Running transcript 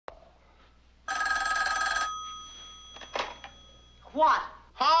What?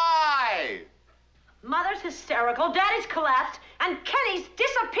 Hi! Mother's hysterical, Daddy's collapsed, and Kenny's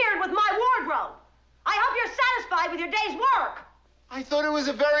disappeared with my wardrobe. I hope you're satisfied with your day's work. I thought it was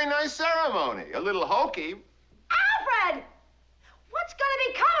a very nice ceremony. A little hokey. Alfred! What's going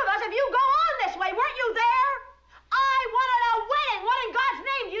to become of us if you go on this way? Weren't you there? I wanted a wedding. What in God's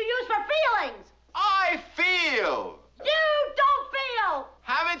name do you use for feelings? I feel. You don't feel.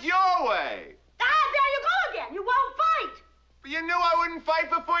 Have it your way. Ah, there you go again. You won't fight. But you knew I wouldn't fight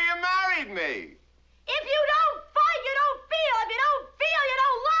before you married me. If you don't fight, you don't feel. If you don't feel, you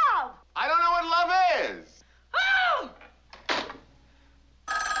don't love. I don't know what love is. Oh!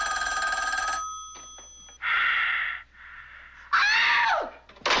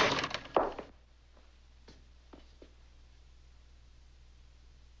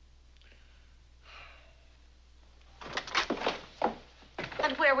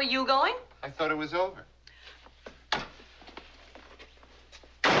 And where were you going? I thought it was over.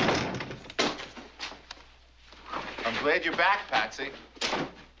 I'm glad you're back, Patsy.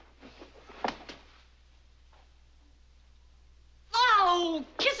 Oh,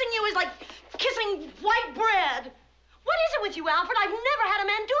 kissing you is like kissing white bread. What is it with you, Alfred? I've never had a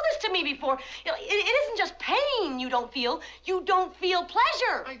man do this to me before. You know, it isn't just pain you don't feel. You don't feel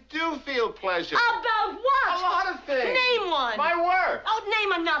pleasure. I do feel pleasure. About what? A lot of things. Name one. My work. Oh,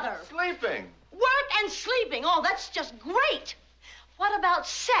 name another. Sleeping. Work and sleeping. Oh, that's just great. What about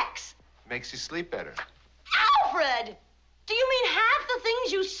sex? Makes you sleep better. Alfred! Do you mean half the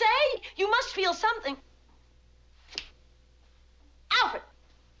things you say? You must feel something. Alfred!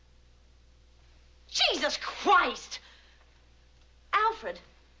 Jesus Christ! Alfred,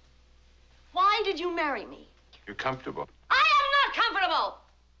 why did you marry me? You're comfortable. I am not comfortable!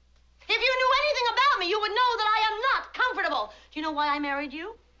 If you knew anything about me, you would know that I am not comfortable. Do you know why I married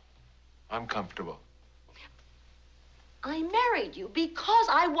you? I'm comfortable. I married you because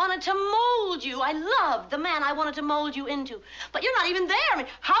I wanted to mold you. I loved the man I wanted to mold you into. But you're not even there. I mean,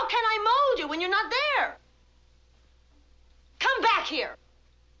 how can I mold you when you're not there? Come back here.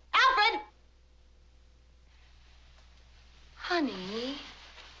 Alfred! Honey,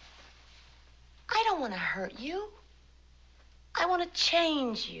 I don't want to hurt you. I want to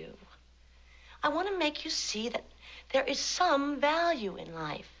change you. I want to make you see that there is some value in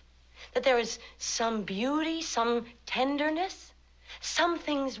life. That there is some beauty, some tenderness, some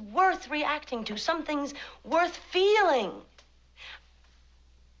things worth reacting to, some things worth feeling.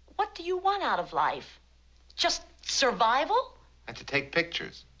 What do you want out of life? Just survival? And to take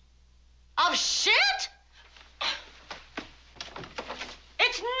pictures. Of shit?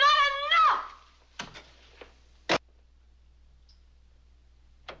 It's not enough!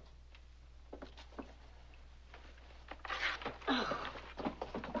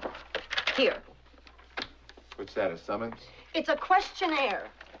 Here. What's that, a summons? It's a questionnaire.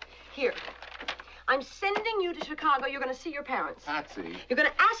 Here. I'm sending you to Chicago. You're going to see your parents. Patsy. You're going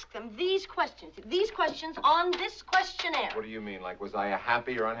to ask them these questions. These questions on this questionnaire. What do you mean? Like, was I a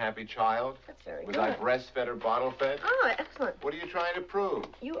happy or unhappy child? That's very Was good. I breastfed or bottle fed? Oh, excellent. What are you trying to prove?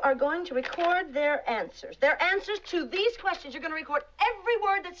 You are going to record their answers. Their answers to these questions. You're going to record every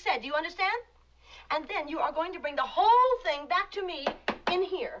word that's said. Do you understand? And then you are going to bring the whole thing back to me in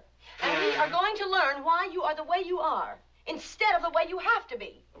here. And we are going to learn why you are the way you are instead of the way you have to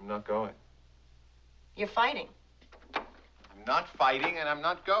be. I'm not going. You're fighting. I'm not fighting, and I'm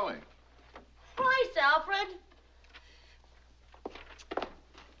not going. Christ, Alfred.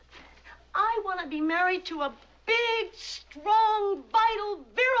 I want to be married to a big, strong, vital,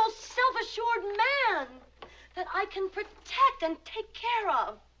 virile, self-assured man that I can protect and take care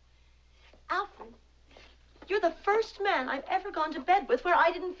of. Alfred, you're the first man I've ever gone to bed with where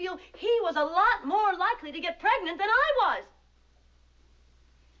I didn't feel he was a lot more likely to get pregnant than I was.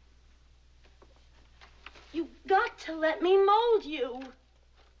 You've got to let me mold you.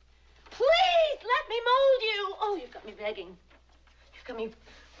 Please let me mold you. Oh, you've got me begging. You've got me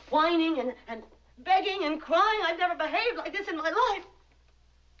whining and begging and crying. I've never behaved like this in my life.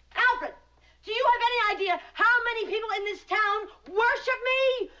 Alfred, do you have any idea how many people in this town worship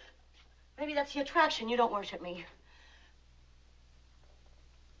me? Maybe that's the attraction. You don't worship me.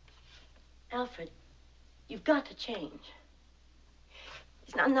 Alfred, you've got to change.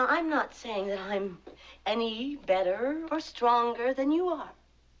 Now, I'm not saying that I'm any better or stronger than you are.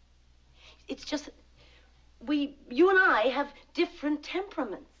 It's just that you and I have different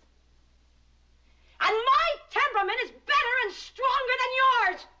temperaments. And my temperament is better and stronger than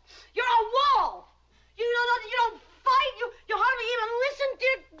yours. You're a wall. You don't fight. You hardly even listen.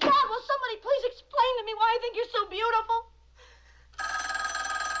 Dear God, will somebody please explain to me why I think you're so beautiful?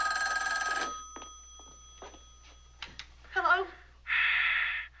 Hello?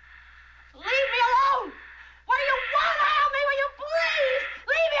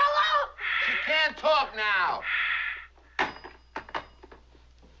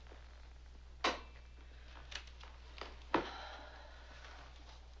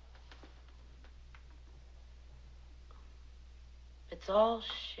 It's all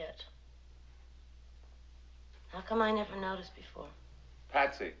shit. How come I never noticed before?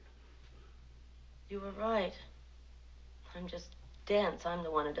 Patsy. You were right. I'm just dense. I'm the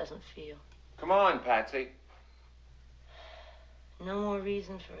one who doesn't feel. Come on, Patsy. No more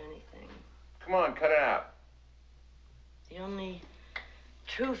reason for anything. Come on, cut it out. The only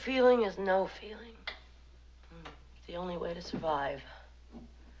true feeling is no feeling. It's the only way to survive.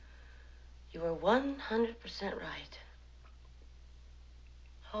 You were 100% right.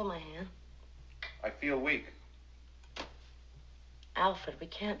 Hold my hand. I feel weak. Alfred, we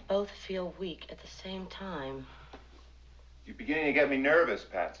can't both feel weak at the same time. You're beginning to get me nervous,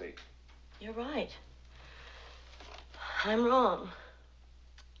 Patsy. You're right. I'm wrong.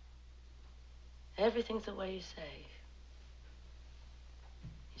 Everything's the way you say.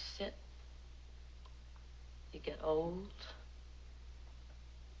 You sit. You get old.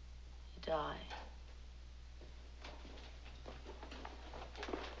 You die.